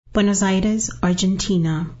Buenos Aires,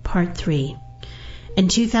 Argentina, Part 3. In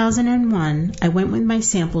 2001, I went with my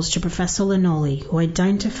samples to Professor Linoli, who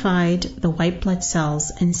identified the white blood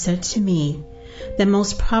cells and said to me that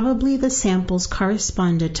most probably the samples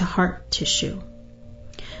corresponded to heart tissue.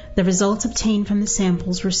 The results obtained from the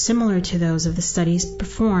samples were similar to those of the studies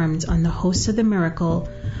performed on the host of the miracle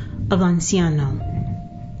of Anciano.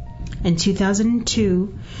 In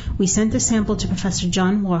 2002, we sent the sample to Professor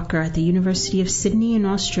John Walker at the University of Sydney in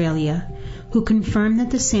Australia, who confirmed that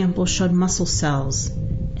the sample showed muscle cells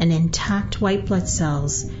and intact white blood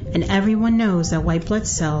cells, and everyone knows that white blood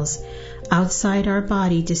cells outside our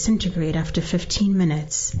body disintegrate after 15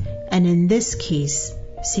 minutes, and in this case,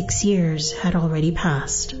 6 years had already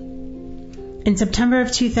passed. In September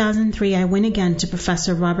of 2003, I went again to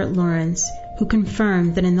Professor Robert Lawrence, who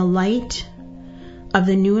confirmed that in the light of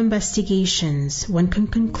the new investigations, one can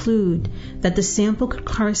conclude that the sample could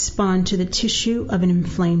correspond to the tissue of an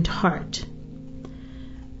inflamed heart.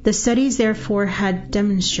 The studies therefore had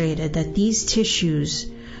demonstrated that these tissues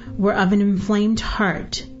were of an inflamed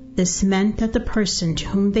heart. This meant that the person to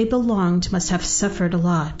whom they belonged must have suffered a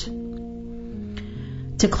lot.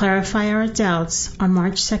 To clarify our doubts, on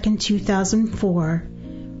March 2, 2004,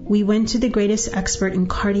 we went to the greatest expert in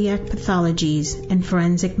cardiac pathologies and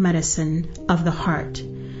forensic medicine of the heart,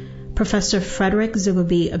 Professor Frederick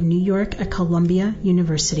Zugoby of New York at Columbia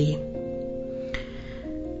University.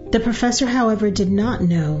 The professor, however, did not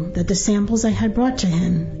know that the samples I had brought to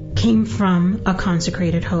him came from a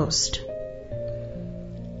consecrated host.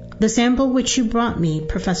 The sample which you brought me,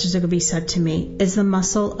 Professor Zugoby said to me, is the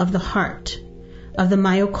muscle of the heart, of the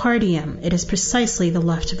myocardium. It is precisely the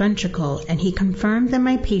left ventricle, and he confirmed that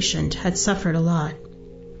my patient had suffered a lot.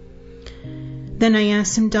 Then I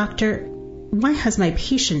asked him, Doctor, why has my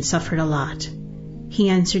patient suffered a lot? He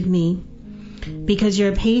answered me, because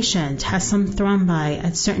your patient has some thrombi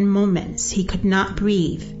at certain moments. He could not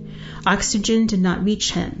breathe. Oxygen did not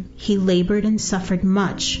reach him. He labored and suffered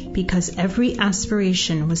much because every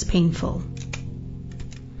aspiration was painful.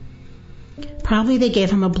 Probably they gave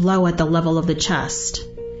him a blow at the level of the chest.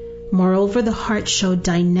 Moreover, the heart showed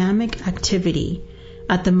dynamic activity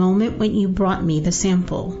at the moment when you brought me the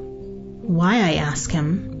sample. Why, I asked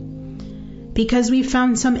him? Because we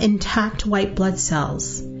found some intact white blood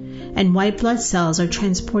cells, and white blood cells are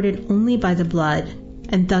transported only by the blood,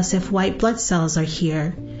 and thus if white blood cells are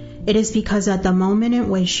here, it is because at the moment in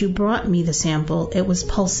which you brought me the sample, it was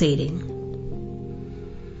pulsating.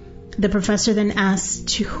 The professor then asked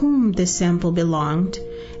to whom this sample belonged,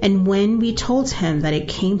 and when we told him that it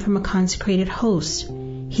came from a consecrated host,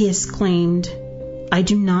 he exclaimed, I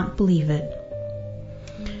do not believe it.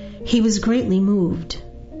 He was greatly moved.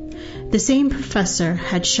 The same professor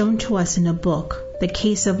had shown to us in a book the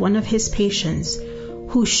case of one of his patients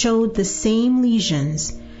who showed the same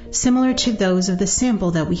lesions similar to those of the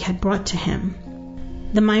sample that we had brought to him.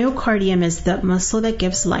 The myocardium is the muscle that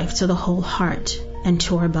gives life to the whole heart and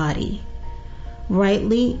to our body.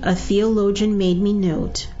 Rightly, a theologian made me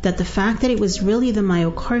note that the fact that it was really the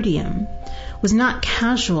myocardium was not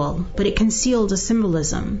casual, but it concealed a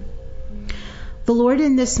symbolism. The Lord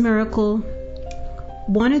in this miracle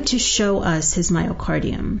wanted to show us his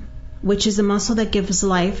myocardium, which is the muscle that gives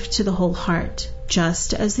life to the whole heart,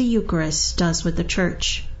 just as the Eucharist does with the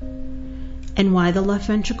Church. And why the left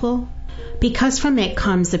ventricle? Because from it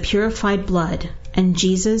comes the purified blood, and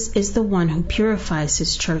Jesus is the one who purifies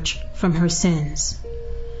his church from her sins.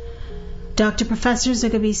 Dr. Professor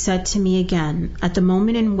Zugoby said to me again, at the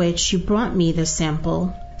moment in which you brought me this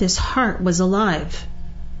sample, this heart was alive.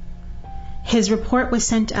 His report was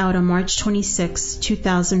sent out on March 26,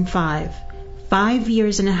 2005, 5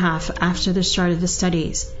 years and a half after the start of the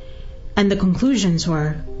studies, and the conclusions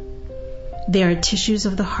were, they are tissues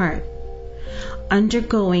of the heart,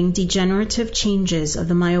 undergoing degenerative changes of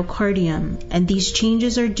the myocardium, and these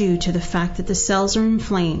changes are due to the fact that the cells are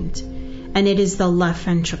inflamed, and it is the left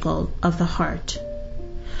ventricle of the heart.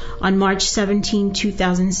 On March 17,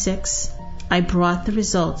 2006, I brought the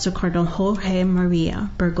results to Cardinal Jorge Maria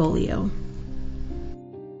Bergoglio.